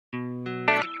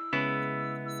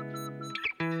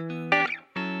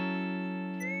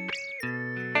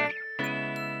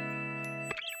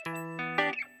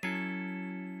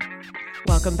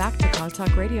Welcome back to Cause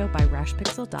Talk Radio by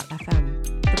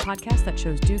RashPixel.fm, the podcast that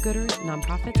shows do-gooders,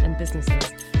 nonprofits, and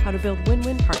businesses how to build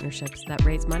win-win partnerships that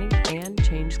raise money and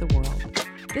change the world.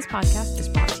 This podcast is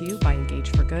brought to you by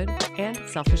Engage for Good and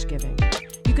Selfish Giving.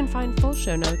 You can find full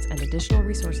show notes and additional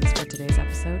resources for today's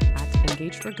episode at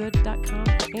engageforgood.com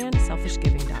and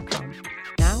selfishgiving.com.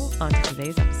 Now, on to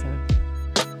today's episode.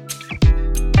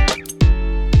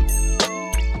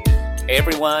 Hey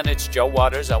everyone, it's Joe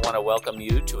Waters. I want to welcome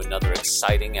you to another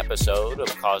exciting episode of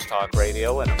Cause Talk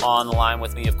Radio. And on the line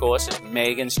with me, of course, is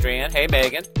Megan Strand. Hey,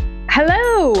 Megan.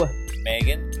 Hello.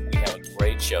 Megan, we have a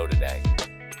great show today.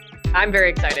 I'm very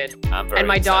excited. And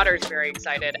my excited. daughter's very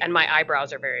excited. And my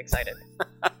eyebrows are very excited.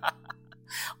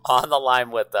 On the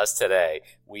line with us today,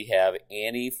 we have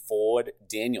Annie Ford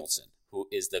Danielson, who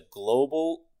is the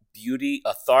Global Beauty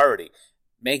Authority.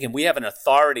 Megan, we have an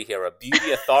authority here, a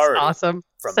beauty authority. Awesome.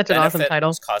 From Such an awesome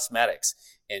title. Cosmetics.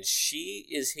 And she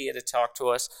is here to talk to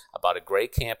us about a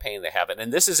great campaign they have.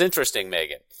 And this is interesting,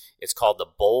 Megan. It's called the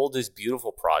Bold is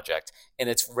Beautiful Project. And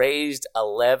it's raised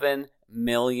 $11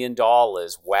 million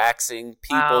waxing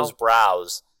people's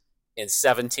brows in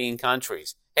 17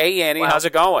 countries. Hey, Annie, how's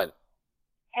it going?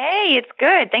 Hey, it's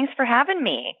good. Thanks for having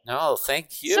me. No,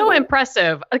 thank you. So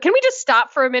impressive. Can we just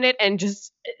stop for a minute and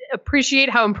just appreciate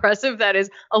how impressive that is?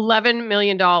 $11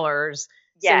 million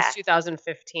since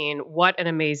 2015. What an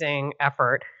amazing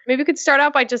effort. Maybe we could start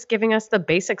out by just giving us the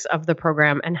basics of the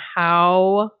program and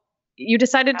how you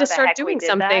decided to start doing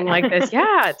something like this.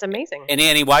 Yeah, it's amazing. And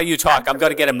Annie, while you talk, I'm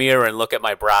going to get a mirror and look at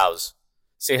my brows.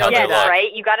 See how they look.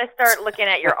 Right? You got to start looking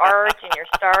at your arch and your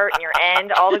start and your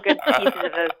end, all the good pieces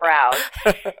of those brows.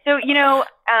 So,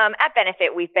 at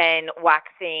Benefit, we've been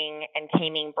waxing and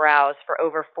taming brows for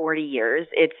over 40 years.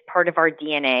 It's part of our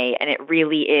DNA, and it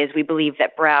really is. We believe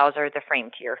that brows are the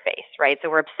frame to your face, right? So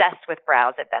we're obsessed with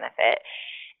brows at Benefit.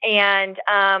 And,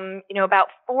 about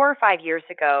 4 or 5 years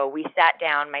ago, we sat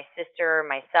down, my sister,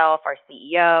 myself, our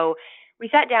CEO, we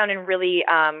sat down and really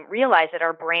realized that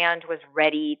our brand was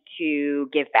ready to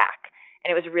give back.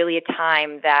 And it was really a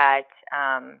time that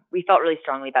we felt really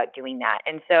strongly about doing that.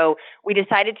 And so we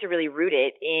decided to really root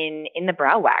it in the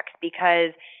brow wax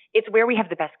because it's where we have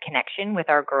the best connection with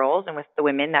our girls and with the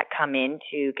women that come in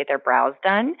to get their brows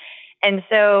done. And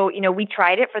so, we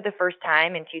tried it for the first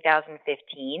time in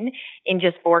 2015 in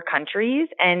just 4 countries.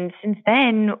 And since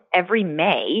then, every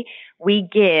May, we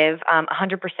give 100%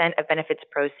 of benefits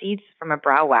proceeds from a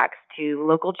brow wax to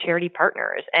local charity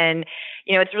partners. And,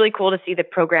 it's really cool to see the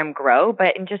program grow.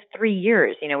 But in just 3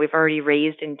 years, we've already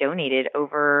raised and donated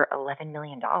over $11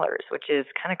 million, which is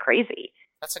kind of crazy.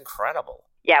 That's incredible.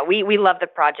 Yeah, we love the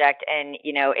project, and,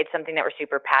 it's something that we're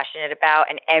super passionate about.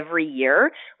 And every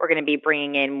year, we're going to be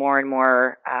bringing in more and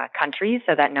more countries,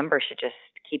 so that number should just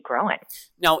keep growing.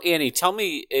 Now, Annie, tell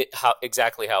me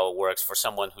exactly how it works for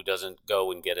someone who doesn't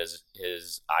go and get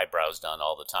his eyebrows done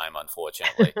all the time,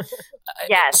 unfortunately.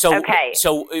 Yes. Okay.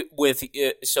 So with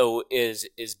is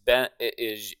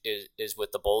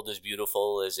with the Bold is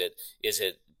Beautiful? Is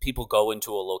it people go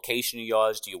into a location of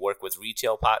yours? Do you work with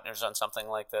retail partners on something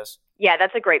like this? Yeah,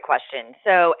 that's a great question.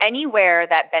 So anywhere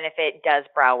that Benefit does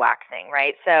brow waxing,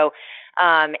 right? So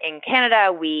in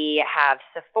Canada, we have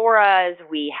Sephora's,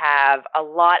 we have a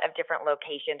lot of different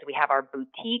locations. We have our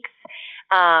boutiques.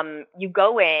 You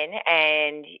go in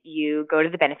and you go to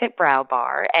the Benefit Brow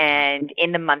Bar, and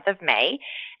in the month of May,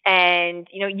 and,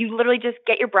 you literally just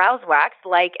get your brows waxed,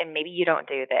 and maybe you don't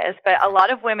do this, but a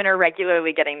lot of women are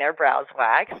regularly getting their brows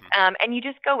waxed. And you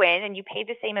just go in and you pay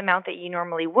the same amount that you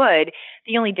normally would.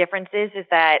 The only difference is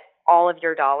that all of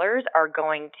your dollars are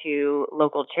going to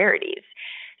local charities.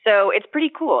 So it's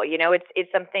pretty cool.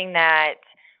 It's something that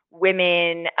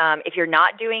women, if you're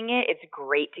not doing it, it's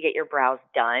great to get your brows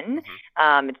done.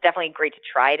 Mm-hmm. It's definitely great to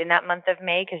try it in that month of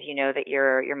May because you know that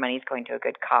your money's going to a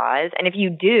good cause. And if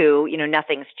you do,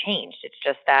 nothing's changed. It's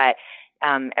just that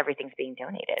everything's being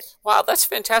donated. Wow, that's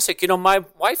fantastic. My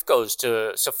wife goes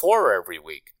to Sephora every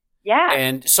week. Yeah,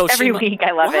 and so every week.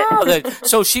 I love it.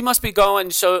 So she must be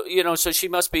going. So she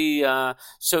must be.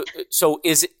 So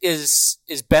is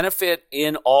Benefit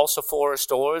in all Sephora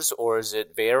stores, or is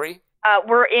it vary?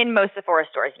 We're in most Sephora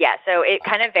stores, yeah. So it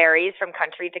kind of varies from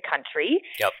country to country.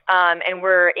 Yep. And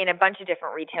we're in a bunch of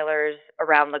different retailers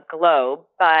around the globe,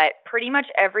 but pretty much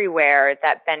everywhere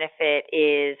that Benefit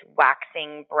is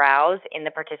waxing brows in the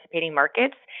participating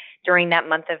markets during that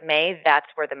month of May, that's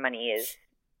where the money is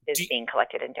being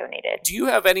collected and donated. Do you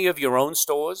have any of your own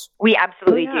stores? We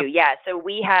absolutely do, yeah. So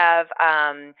we have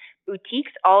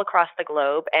boutiques all across the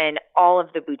globe, and all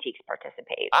of the boutiques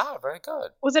participate. Ah, very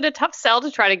good. Was it a tough sell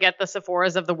to try to get the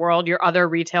Sephoras of the world, your other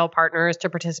retail partners, to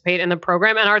participate in the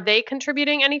program? And are they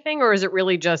contributing anything, or is it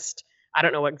really just I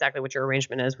don't know exactly what your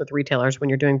arrangement is with retailers when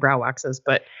you're doing brow waxes,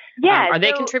 but are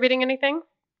they contributing anything?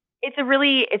 It's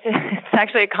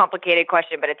actually a complicated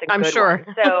question, but it's a good sure.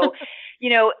 one. So,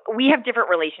 we have different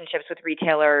relationships with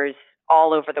retailers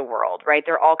all over the world, right?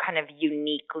 They're all kind of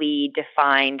uniquely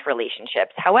defined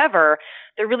relationships. However,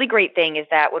 the really great thing is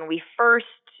that when we first,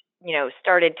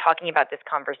 started talking about this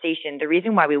conversation, the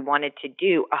reason why we wanted to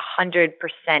do 100%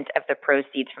 of the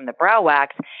proceeds from the brow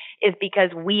wax is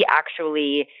because we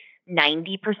actually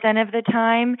 90% of the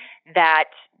time that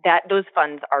those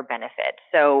funds are benefits.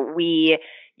 So we,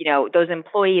 those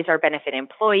employees are benefit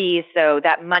employees. So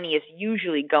that money is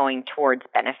usually going towards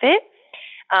benefit,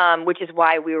 which is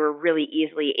why we were really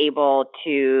easily able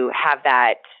to have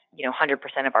that,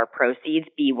 100% of our proceeds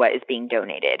be what is being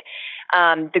donated.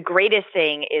 The greatest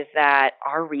thing is that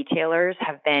our retailers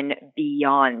have been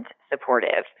beyond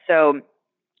supportive. So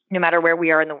no matter where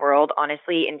we are in the world,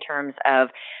 honestly, in terms of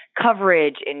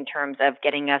coverage, in terms of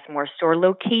getting us more store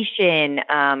location,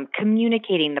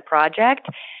 communicating the project,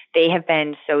 they have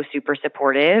been so super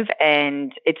supportive.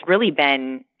 And it's really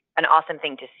been an awesome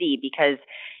thing to see because,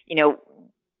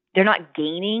 they're not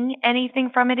gaining anything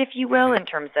from it, if you will, in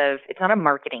terms of it's not a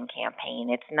marketing campaign.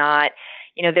 It's not,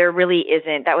 there really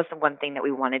isn't. That was the one thing that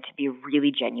we wanted to be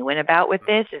really genuine about with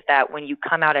this is that when you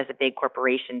come out as a big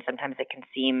corporation, sometimes it can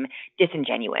seem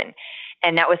disingenuine.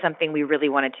 And that was something we really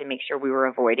wanted to make sure we were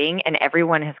avoiding. And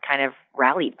everyone has kind of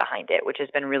rallied behind it, which has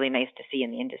been really nice to see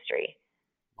in the industry.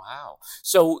 Wow.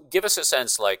 So give us a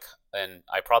sense, and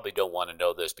I probably don't want to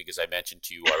know this because I mentioned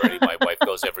to you already, my wife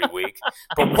goes every week,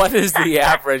 but what is the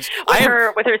average?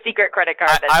 with her secret credit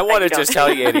card. I want to just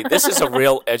tell you, Annie, this is a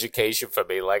real education for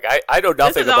me. I know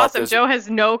nothing about awesome. this. Joe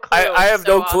has no clue. I have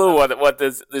no clue what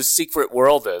this secret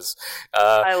world is.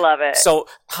 I love it. So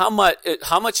how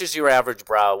much is your average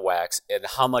brow wax and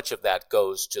how much of that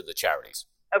goes to the charities?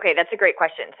 Okay, that's a great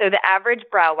question. So the average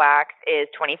brow wax is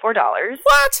 $24.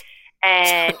 What?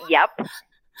 And yep.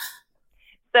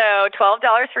 So $12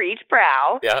 for each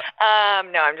brow. Yeah.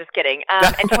 No, I'm just kidding. And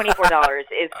 $24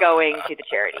 is going to the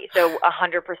charity. So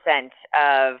 100%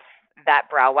 of that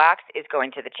brow wax is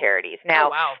going to the charities. Now,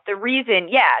 the reason,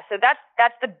 so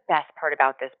that's the best part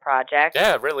about this project.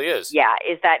 Yeah, it really is. Yeah,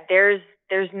 is that there's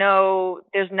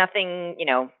nothing,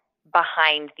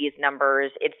 behind these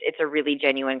numbers. It's a really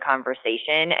genuine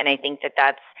conversation, and I think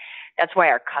that's why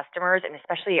our customers, and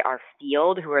especially our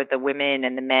field, who are the women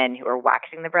and the men who are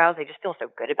waxing the brows, they just feel so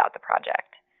good about the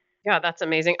project. Yeah, that's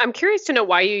amazing. I'm curious to know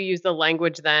why you use the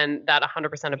language then that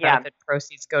 100% of benefit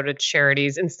proceeds go to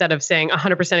charities instead of saying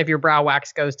 100% of your brow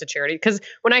wax goes to charity. Because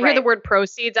when I hear the word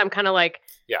proceeds, I'm kind of like,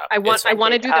 I want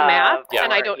to do the math,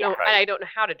 and I don't know, and I don't know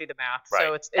how to do the math. Right.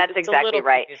 So it's exactly a little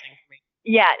confusing for me.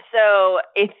 Yeah, so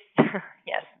it's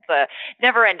yes, it's a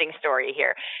never-ending story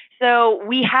here. So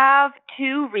we have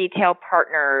 2 retail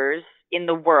partners in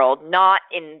the world, not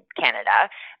in Canada,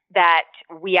 that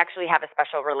we actually have a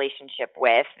special relationship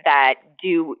with that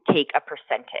do take a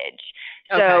percentage.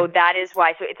 So that is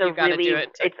why. So it's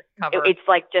it's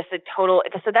like just a total.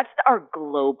 So that's our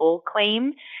global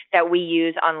claim that we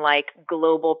use on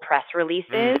global press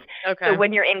releases. Okay. So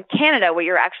when you're in Canada, what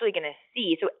you're actually going to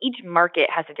see. So each market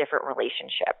has a different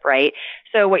relationship, right?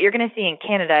 So what you're going to see in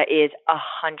Canada is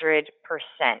 100%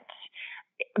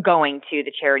 going to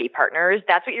the charity partners.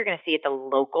 That's what you're going to see at the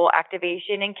local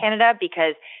activation in Canada,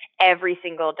 because every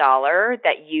single dollar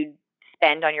that you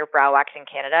spend on your brow wax in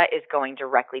Canada is going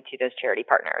directly to those charity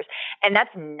partners. And that's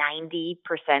 90%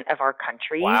 of our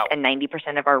country and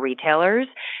 90% of our retailers.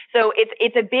 So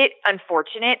it's a bit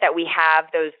unfortunate that we have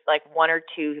those 1 or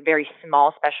 2 very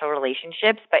small special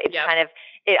relationships, but it's kind of,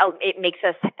 it makes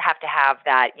us have to have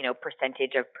that,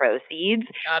 percentage of proceeds.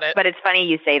 Got it. But it's funny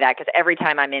you say that, because every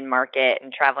time I'm in market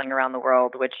and traveling around the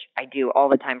world, which I do all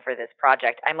the time for this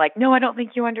project, I'm like, no, I don't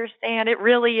think you understand. It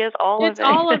really is all of it. It's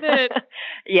all of it.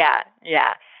 Yeah.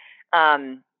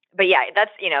 But yeah,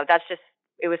 that's just,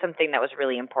 it was something that was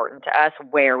really important to us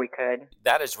where we could.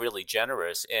 That is really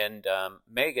generous. And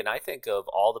Megan, I think of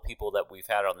all the people that we've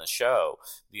had on the show,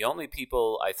 the only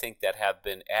people I think that have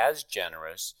been as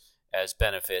generous as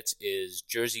benefits is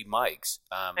Jersey Mike's.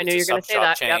 I knew you were going to say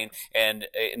that. Chain. Yep. And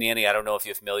Annie, I don't know if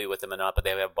you're familiar with them or not, but they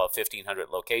have about 1,500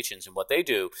 locations. And what they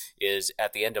do is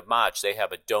at the end of March, they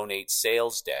have a donate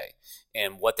sales day.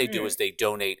 And what they do is they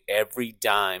donate every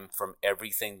dime from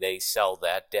everything they sell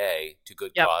that day to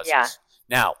good causes. Yeah.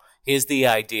 Now, here's the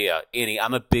idea. Annie,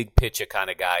 I'm a big picture kind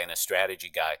of guy and a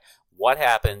strategy guy. What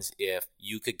happens if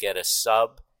you could get a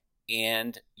sub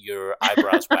and your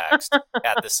eyebrows waxed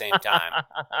at the same time.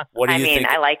 What do you think?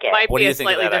 I like it. Might What be do you a think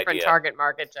of slightly that different idea? target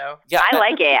market, Joe. Yeah, I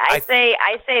like it. I say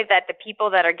that the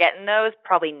people that are getting those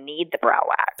probably need the brow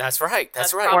wax that's right.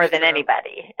 That's right. more probably than true.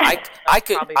 anybody.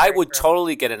 probably I very would true.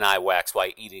 totally get an eye wax while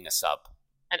eating a sub.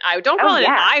 And I don't call it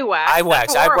yeah. an eye wax. Eye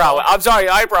wax, That's eyebrow. horrible. I'm sorry,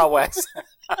 eyebrow wax.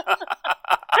 Oh,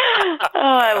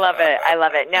 I love it. I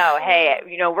love it. No, hey,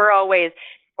 we're always,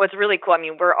 what's really cool,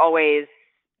 we're always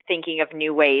thinking of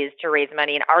new ways to raise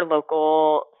money. And our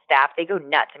local staff, they go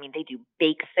nuts. They do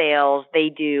bake sales. They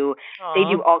do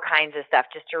all kinds of stuff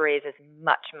just to raise as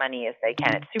much money as they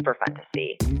can. It's super fun to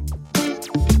see.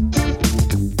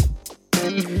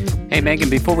 Hey, Megan,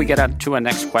 before we get on to our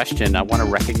next question, I want to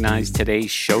recognize today's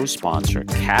show sponsor,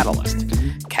 Catalyst.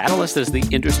 Catalyst is the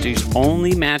industry's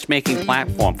only matchmaking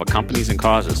platform for companies and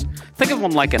causes. Think of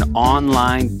them like an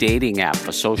online dating app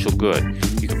for social good.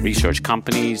 You can research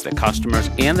companies, their customers,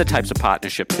 and the types of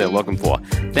partnerships they're looking for.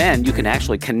 Then you can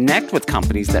actually connect with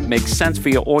companies that make sense for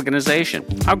your organization.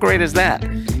 How great is that?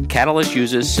 Catalyst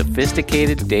uses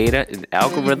sophisticated data and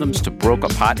algorithms to broker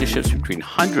partnerships between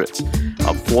hundreds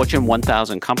of Fortune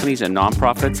 1000 companies and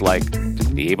nonprofits like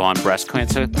the Avon Breast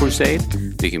Cancer Crusade,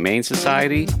 the Humane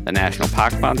Society, the National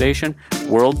Park Foundation,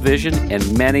 World Vision,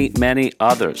 and many, many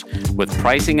others. With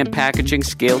pricing and packaging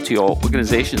scaled to your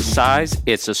organization's size,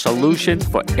 it's a solution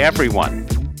for everyone.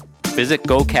 Visit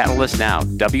Go Catalyst now,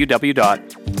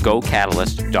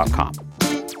 www.gocatalyst.com.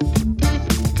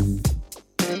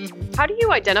 How do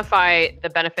you identify the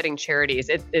benefiting charities?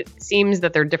 It seems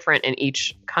that they're different in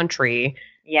each country.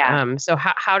 Yeah. So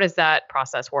how does that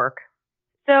process work?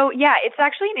 So, yeah, it's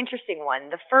actually an interesting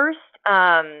one. The first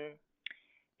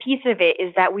piece of it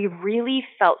is that we really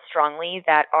felt strongly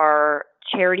that our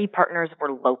charity partners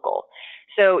were local.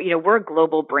 So, we're a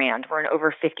global brand. We're in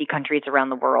over 50 countries around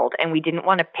the world, and we didn't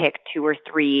want to pick 2 or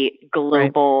 3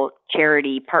 global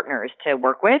charity partners to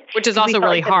work with. Which is also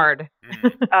really hard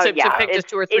to pick just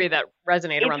 2 or 3 that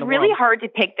resonate around the world. It's really hard to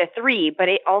pick the 3, but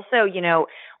it also,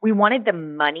 we wanted the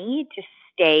money to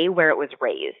stay where it was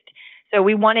raised. So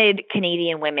we wanted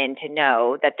Canadian women to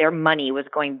know that their money was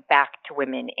going back to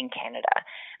women in Canada.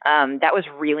 That was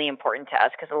really important to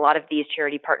us because a lot of these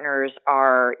charity partners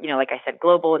are, like I said,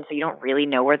 global. And so you don't really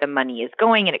know where the money is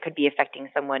going, and it could be affecting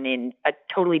someone in a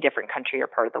totally different country or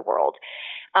part of the world.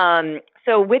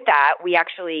 So with that, we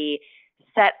actually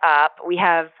set up, we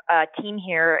have a team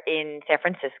here in San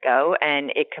Francisco,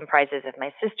 and it comprises of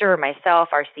my sister, myself,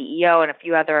 our CEO, and a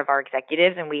few other of our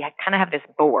executives. And we kind of have this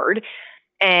board.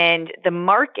 And the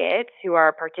markets who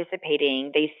are participating,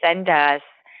 they send us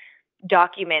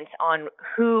documents on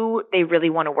who they really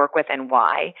want to work with and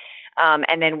why.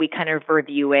 And then we kind of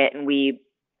review it and we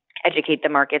educate the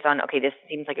markets on, okay, this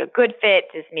seems like a good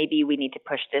fit. Maybe we need to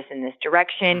push this in this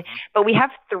direction. Mm-hmm. But we have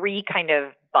 3 kind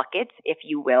of buckets, if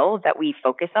you will, that we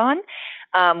focus on.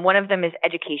 One of them is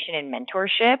education and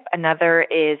mentorship. Another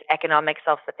is economic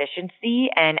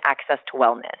self-sufficiency and access to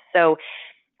wellness. So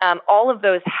all of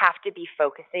those have to be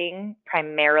focusing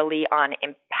primarily on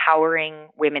empowering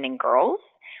women and girls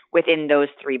within those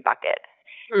 3 buckets.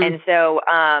 Mm. And so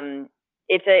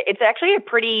it's actually a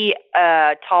pretty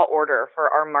tall order for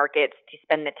our markets to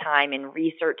spend the time in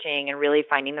researching and really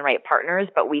finding the right partners.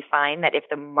 But we find that if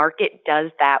the market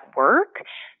does that work,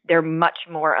 they're much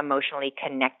more emotionally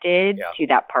connected to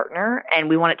that partner. And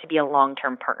we want it to be a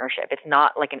long-term partnership. It's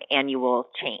not like an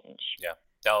annual change. Yeah.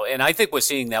 No, and I think we're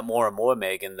seeing that more and more,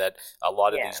 Megan, that a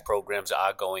lot of these programs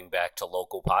are going back to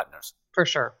local partners. For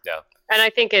sure. Yeah. And I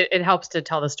think it helps to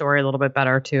tell the story a little bit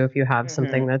better, too, if you have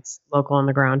something that's local on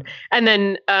the ground. And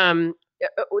then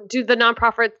do the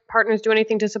nonprofit partners do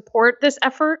anything to support this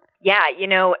effort? Yeah,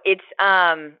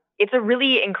 it's a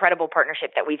really incredible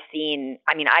partnership that we've seen.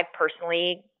 I've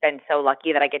personally been so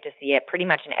lucky that I get to see it pretty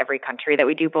much in every country that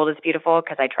we do Bold is Beautiful,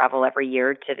 because I travel every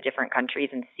year to the different countries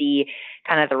and see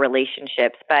kind of the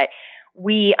relationships. But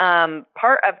we,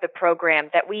 part of the program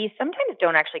that we sometimes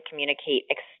don't actually communicate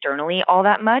externally all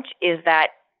that much is that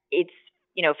it's,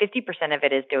 50% of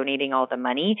it is donating all the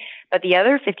money, but the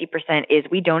other 50% is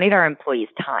we donate our employees'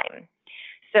 time.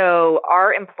 So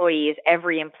our employees,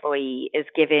 every employee is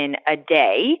given a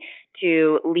day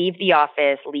to leave the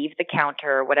office, leave the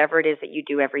counter, whatever it is that you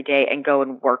do every day, and go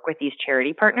and work with these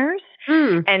charity partners.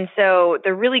 And so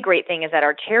the really great thing is that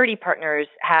our charity partners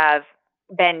have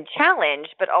been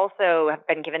challenged, but also have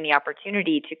been given the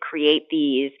opportunity to create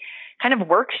these kind of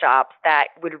workshops that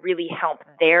would really help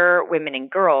their women and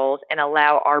girls and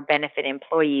allow our benefit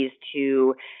employees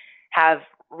to have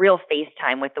real face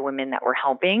time with the women that we're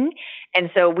helping. And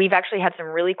so we've actually had some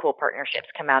really cool partnerships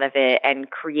come out of it and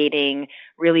creating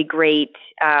really great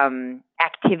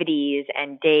activities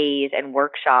and days and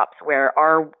workshops where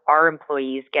our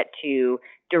employees get to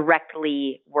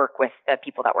directly work with the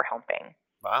people that we're helping.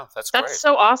 Wow, that's great. That's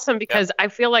so awesome because I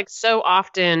feel like so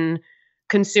often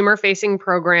consumer-facing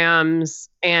programs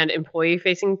and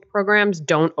employee-facing programs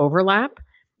don't overlap.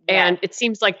 Yes. And it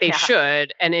seems like they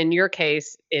should. And in your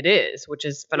case, it is, which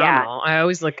is phenomenal.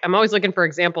 I'm always looking for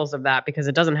examples of that because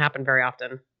it doesn't happen very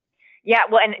often. Yeah,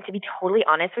 well, and to be totally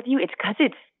honest with you, it's because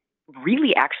it's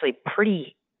really actually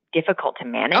pretty difficult to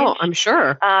manage. Oh, I'm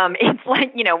sure. It's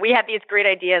like, we had these great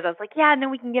ideas. I was like, yeah, and then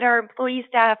we can get our employee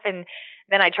staff. And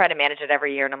then I try to manage it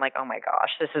every year. And I'm like, oh my gosh,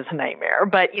 this is a nightmare.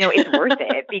 But, it's worth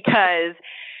it because,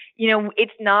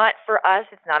 it's not, for us,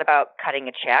 it's not about cutting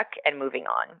a check and moving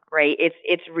on, right?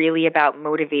 It's really about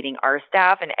motivating our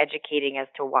staff and educating as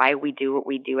to why we do what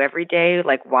we do every day,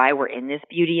 like why we're in this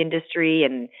beauty industry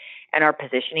and our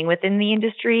positioning within the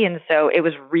industry. And so it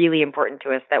was really important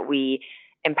to us that we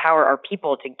empower our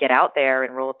people to get out there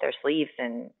and roll up their sleeves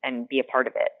and be a part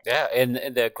of it. Yeah,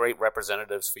 and they're great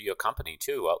representatives for your company,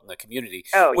 too, out in the community.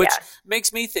 Oh, which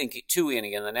makes me think, too,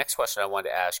 Annie, and the next question I wanted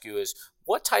to ask you is,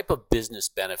 what type of business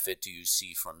benefit do you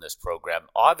see from this program?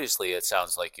 Obviously, it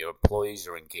sounds like your employees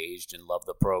are engaged and love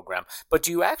the program, but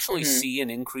do you actually see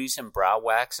an increase in brow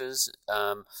waxes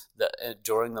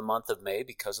during the month of May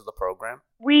because of the program?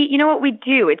 We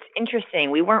do. It's interesting.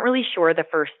 We weren't really sure the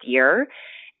first year.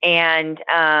 And,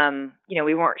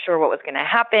 we weren't sure what was going to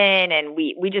happen. And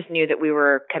we just knew that we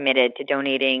were committed to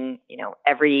donating,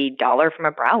 every dollar from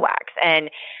a brow wax. And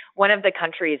one of the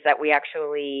countries that we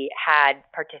actually had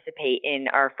participate in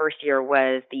our first year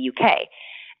was the UK.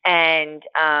 And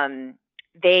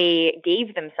they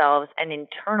gave themselves an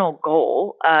internal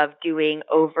goal of doing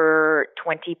over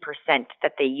 20%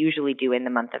 that they usually do in the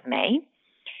month of May.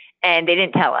 And they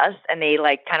didn't tell us, and they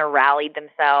kind of rallied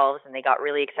themselves and they got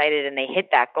really excited and they hit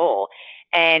that goal.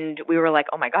 And we were like,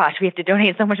 oh my gosh, we have to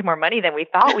donate so much more money than we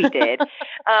thought we did.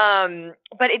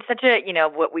 But it's such a,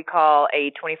 what we call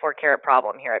a 24-karat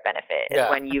problem here at Benefit. Yeah.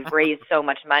 When you've raised so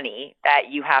much money that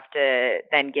you have to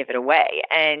then give it away.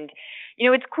 And,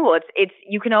 it's cool. It's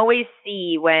you can always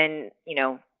see when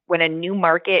a new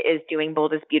market is doing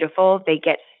Bold is Beautiful, they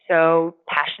get so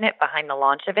passionate behind the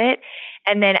launch of it.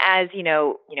 And then as, in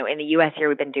the U.S. here,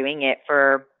 we've been doing it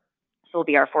for, this will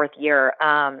be our fourth year.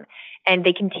 And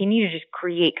they continue to just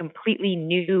create completely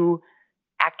new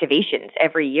activations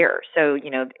every year. So,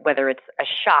 whether it's a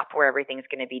shop where everything's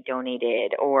going to be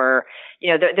donated or,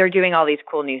 they're doing all these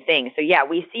cool new things. So yeah,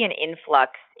 we see an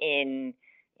influx in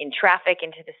traffic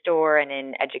into the store and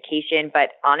in education.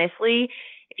 But honestly,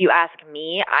 if you ask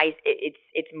me,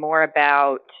 it's more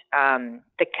about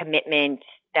the commitment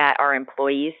that our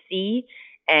employees see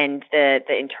and the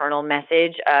internal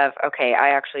message of, okay,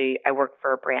 I work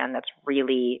for a brand that's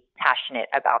really passionate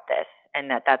about this, and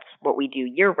that's what we do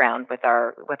year round with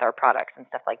our products and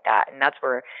stuff like that. And that's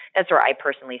where I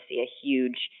personally see a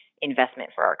huge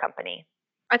investment for our company.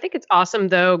 I think it's awesome,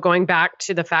 though, going back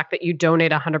to the fact that you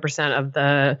donate 100%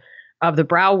 of the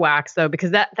brow wax, though, because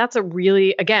that's a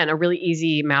really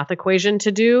easy math equation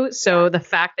to do. So the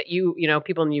fact that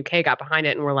people in the UK got behind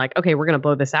it and were like, okay, we're going to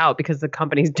blow this out because the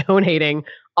company's donating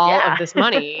all of this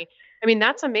money. I mean,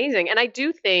 that's amazing. And I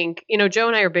do think, Joe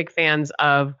and I are big fans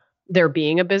of there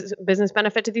being a business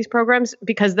benefit to these programs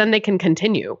because then they can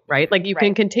continue, right? Like you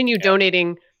can continue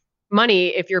donating money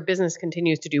if your business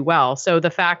continues to do well. So the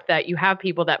fact that you have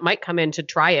people that might come in to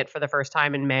try it for the first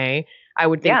time in May, I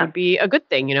would think would be a good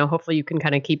thing. Hopefully you can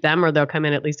kind of keep them, or they'll come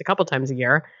in at least a couple times a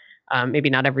year. Maybe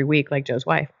not every week like Joe's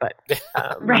wife, but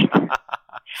right.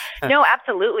 No,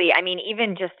 absolutely. I mean,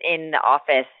 even just in the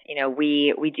office,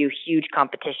 we do huge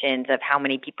competitions of how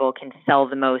many people can sell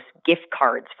the most gift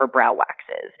cards for brow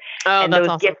waxes. Oh, and that's those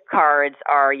awesome. gift cards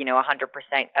are,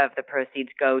 100% of the proceeds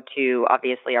go to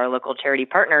obviously our local charity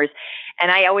partners. And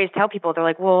I always tell people, they're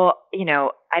like, well,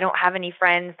 I don't have any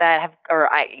friends that have,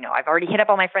 or I've already hit up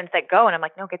all my friends that go. And I'm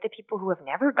like, no, get the people who have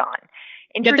never gone.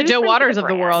 Get the Joe Waters of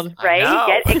the world. Right?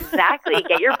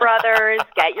 Get your brothers,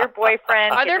 get your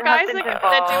boyfriends. Are there guys that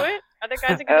do it? Are there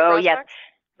guys that get the yes. wax?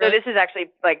 So this is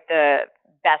actually like the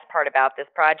best part about this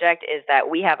project is that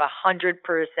we have 100%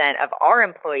 of our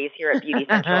employees here at Beauty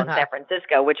Central in San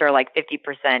Francisco, which are like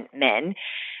 50% men.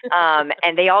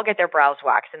 And they all get their brows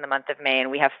waxed in the month of May.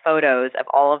 And we have photos of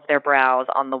all of their brows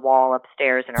on the wall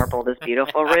upstairs in our Bold is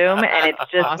Beautiful room. And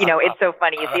it's just, it's so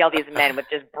funny. You see all these men with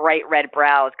just bright red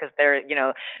brows because they're,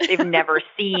 they've never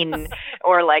seen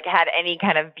or like had any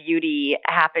kind of beauty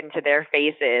happen to their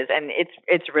faces. And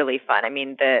it's really fun. I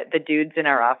mean, the dudes in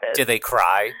our office. Do they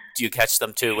cry? Do you catch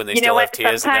them too when they still have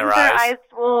tears in their eyes? Sometimes their eyes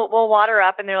will water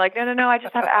up and they're like, no, I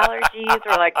just have allergies.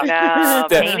 We're like, no,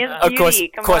 pain is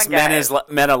beauty. Of course,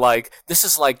 men are like, this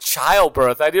is like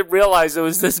childbirth. I didn't realize it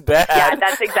was this bad. Yeah,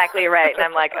 that's exactly right. And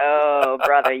I'm like, oh,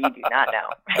 brother, you do not know.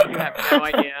 I have no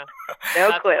idea.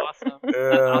 No clue. Awesome.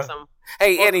 That's awesome.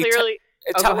 Hey, well, Annie, clearly,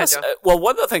 tell us,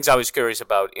 one of the things I was curious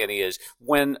about, Annie, is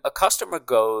when a customer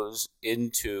goes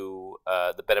into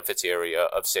the benefits area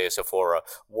of, say, a Sephora,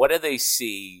 what do they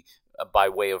see by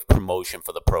way of promotion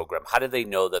for the program? How do they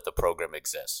know that the program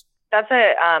exists? That's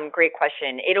a great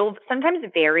question. It'll sometimes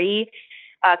vary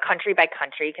country by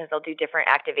country because they'll do different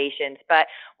activations. But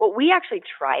what we actually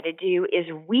try to do is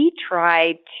we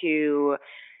try to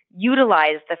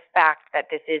utilize the fact that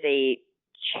this is a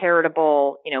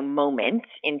charitable, moment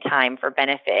in time for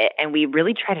benefit. And we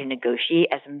really try to negotiate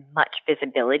as much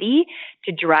visibility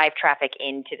to drive traffic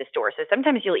into the store. So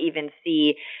sometimes you'll even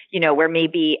see, where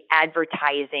maybe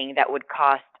advertising that would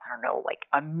cost, I don't know, like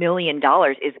 $1 million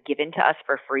is given to us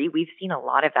for free. We've seen a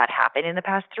lot of that happen in the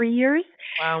past 3 years.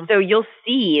 Wow. So you'll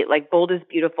see like Bold is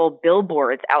Beautiful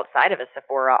billboards outside of a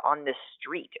Sephora on the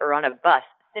street or on a bus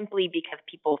simply because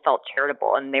people felt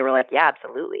charitable and they were like, yeah,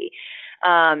 absolutely.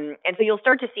 And so you'll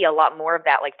start to see a lot more of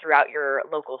that like throughout your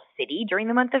local city during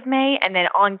the month of May. And then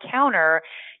on counter,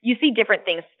 you see different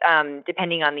things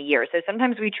depending on the year. So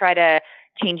sometimes we try to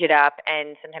change it up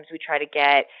and sometimes we try to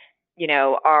get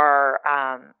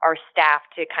our staff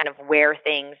to kind of wear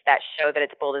things that show that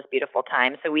it's Bold is Beautiful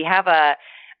time. So we have a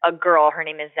girl, her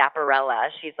name is Zapparella.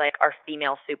 She's like our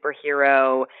female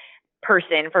superhero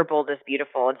person for Bold is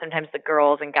Beautiful. And sometimes the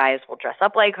girls and guys will dress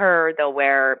up like her. They'll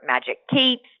wear magic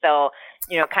capes. They'll,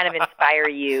 kind of inspire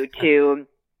you to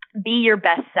be your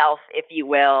best self, if you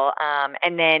will.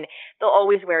 And then they'll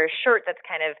always wear a shirt that's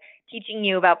kind of teaching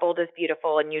you about Bold is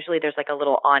Beautiful. And usually there's like a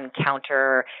little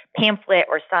on-counter pamphlet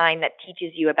or sign that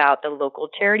teaches you about the local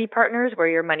charity partners where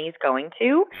your money is going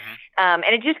to. And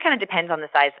it just kind of depends on the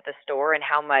size of the store and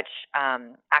how much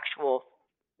actual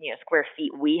square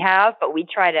feet we have, but we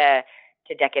try to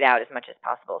deck it out as much as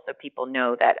possible so people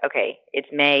know that, okay, it's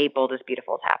May, Bold is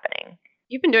Beautiful is happening.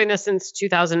 You've been doing this since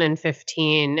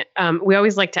 2015. We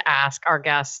always like to ask our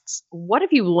guests, what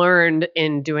have you learned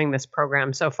in doing this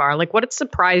program so far? Like, what has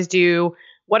surprised you?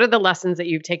 What are the lessons that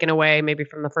you've taken away maybe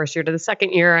from the first year to the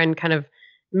second year and kind of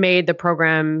made the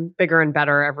program bigger and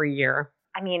better every year?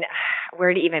 I mean,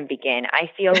 where to even begin?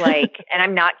 I feel like, and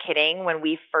I'm not kidding, when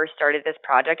we first started this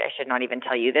project, I should not even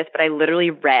tell you this, but I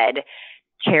literally read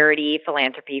Charity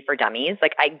Philanthropy for Dummies.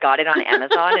 Like I got it on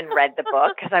Amazon and read the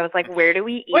book because I was like, where do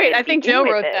we even Wait, I think Joe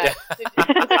wrote that.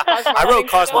 I wrote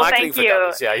Cost Marketing for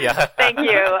Dummies. Yeah. Thank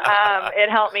you. It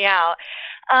helped me out.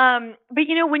 But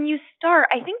when you start,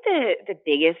 I think the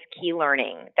biggest key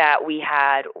learning that we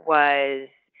had was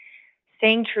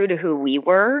staying true to who we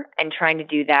were and trying to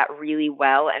do that really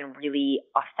well and really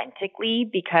authentically,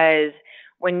 because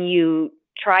when you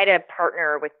try to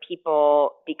partner with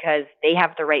people because they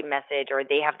have the right message or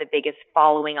they have the biggest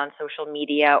following on social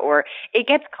media, or it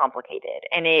gets complicated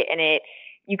and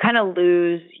you kind of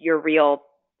lose your real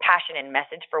passion and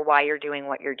message for why you're doing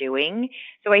what you're doing.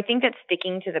 So I think that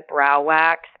sticking to the brow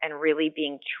wax and really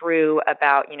being true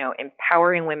about,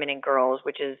 empowering women and girls,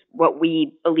 which is what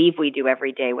we believe we do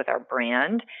every day with our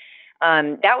brand,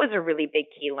 that was a really big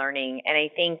key learning. And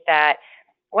I think that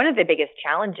one of the biggest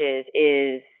challenges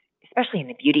is, especially in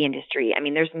the beauty industry, I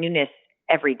mean, there's newness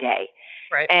every day.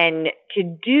 Right. And to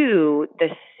do the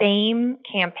same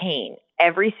campaign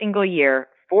every single year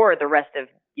for the rest of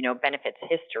benefits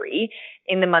history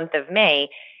in the month of May,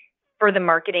 for the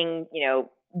marketing,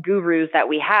 gurus that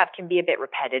we have, can be a bit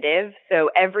repetitive. So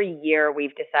every year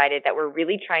we've decided that we're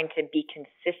really trying to be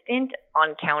consistent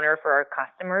on counter for our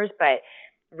customers, but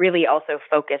really also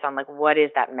focus on like, what is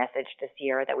that message this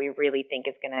year that we really think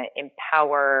is going to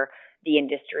empower the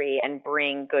industry and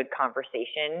bring good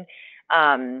conversation.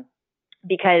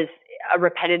 Because a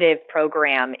repetitive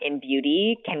program in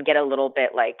beauty can get a little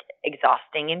bit like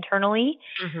exhausting internally.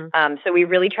 Mm-hmm. So we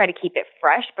really try to keep it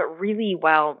fresh, but really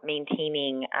while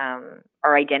maintaining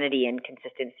our identity and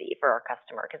consistency for our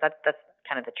customer, because that's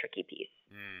kind of the tricky piece.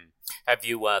 Have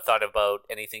you thought about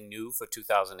anything new for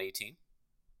 2018?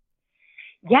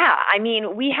 Yeah, I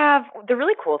mean, we have the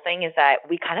really cool thing is that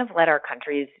we kind of let our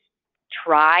countries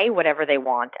try whatever they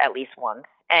want at least once.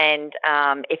 And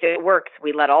if it works,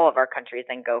 we let all of our countries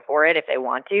then go for it if they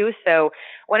want to. So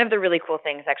one of the really cool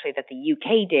things actually that the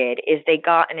UK did is they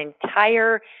got an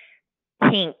entire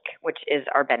pink, which is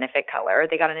our benefit color.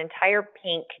 They got an entire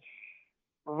pink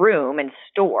room and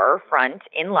store front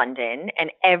in London,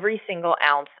 and every single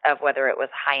ounce of whether it was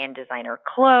high-end designer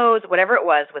clothes, whatever it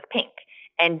was pink,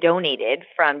 and donated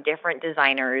from different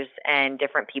designers and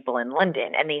different people in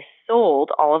London. And they sold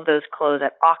all of those clothes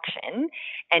at auction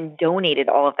and donated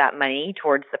all of that money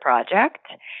towards the project.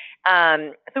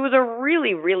 So it was a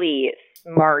really, really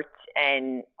smart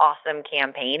and awesome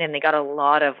campaign, and they got a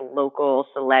lot of local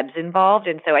celebs involved.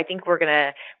 And so I think we're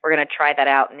gonna try that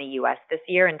out in the U.S. this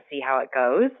year and see how it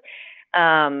goes.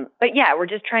 But yeah, we're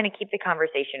just trying to keep the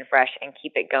conversation fresh and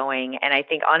keep it going. And I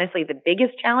think honestly, the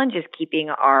biggest challenge is keeping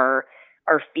our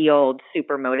field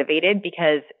super motivated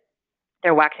because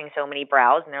they're waxing so many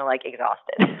brows and they're like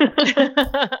exhausted,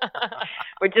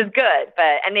 which is good.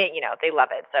 And they love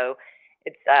it. So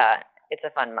it's a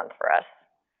fun month for us.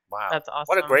 Wow. That's awesome.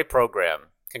 What a great program.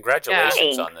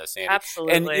 Congratulations on this, Annie.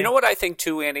 Absolutely. And you know what I think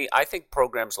too, Annie? I think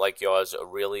programs like yours are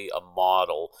really a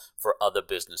model for other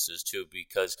businesses too,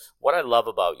 because what I love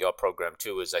about your program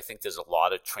too is I think there's a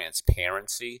lot of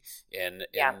transparency in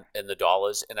the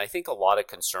dollars. And I think a lot of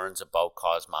concerns about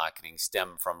cause marketing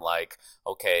stem from like,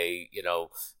 okay,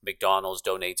 McDonald's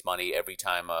donates money every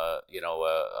time a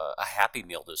Happy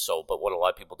Meal is sold. But what a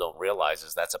lot of people don't realize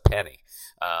is that's a penny.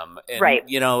 Right.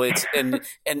 It's, and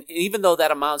even though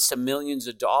that amounts to millions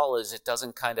of dollars, it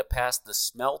doesn't kind of pass the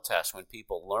smell test when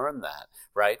people learn that,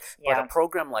 right? Yeah. But a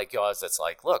program like yours that's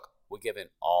like, look, we're giving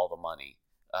all the money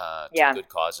to good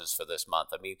causes for this month.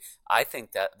 I mean, I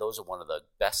think that those are one of the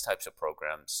best types of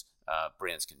programs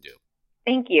brands can do.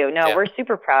 Thank you. No, we're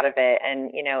super proud of it. And,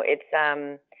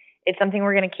 it's something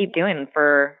we're going to keep doing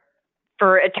for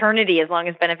eternity. As long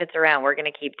as benefits around, we're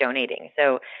going to keep donating.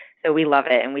 So we love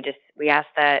it. And we ask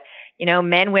that,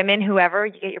 men, women, whoever,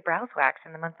 you get your brows waxed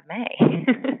in the month of May.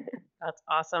 That's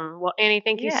awesome. Well, Annie,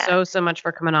 thank you so much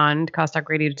for coming on to Cause Talk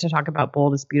Radio to talk about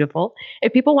Bold is Beautiful.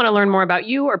 If people want to learn more about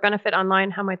you or benefit online,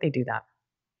 how might they do that?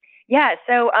 Yeah,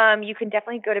 so you can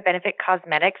definitely go to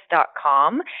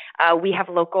benefitcosmetics.com. We have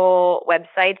local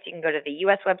websites. You can go to the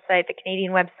U.S. website, the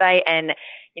Canadian website, and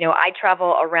I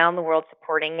travel around the world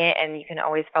supporting it. And you can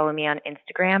always follow me on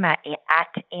Instagram at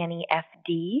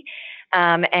AnnieFD,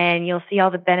 and you'll see all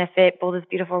the benefit Bold is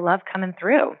Beautiful love coming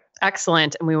through.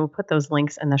 Excellent. And we will put those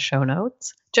links in the show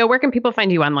notes. Joe, where can people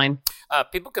find you online?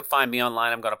 People can find me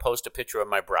online. I'm going to post a picture of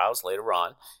my brows later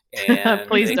on. And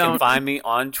Please they don't. can find me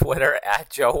on Twitter at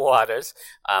Joe Waters.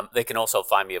 They can also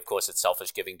find me, of course, at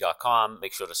selfishgiving.com.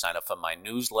 Make sure to sign up for my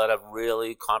newsletter.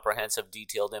 Really comprehensive,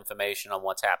 detailed information on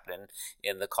what's happening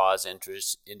in the cause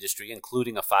industry,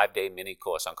 including a 5-day mini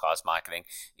course on cause marketing.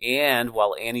 And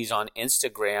while Annie's on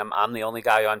Instagram, I'm the only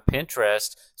guy on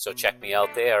Pinterest. So check me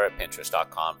out there at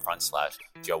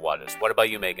pinterest.com/Joe Waters. What about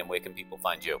you, Megan? Where can people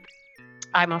find you?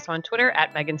 I'm also on Twitter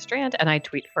at Megan Strand, and I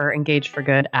tweet for Engage for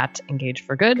Good at Engage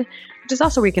for Good, which is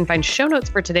also where you can find show notes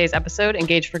for today's episode,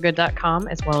 engageforgood.com,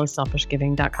 as well as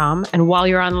selfishgiving.com. And while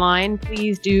you're online,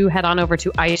 please do head on over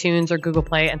to iTunes or Google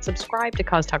Play and subscribe to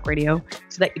Cause Talk Radio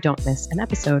so that you don't miss an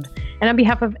episode. And on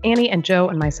behalf of Annie and Joe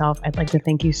and myself, I'd like to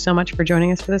thank you so much for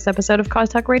joining us for this episode of Cause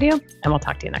Talk Radio, and we'll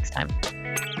talk to you next time.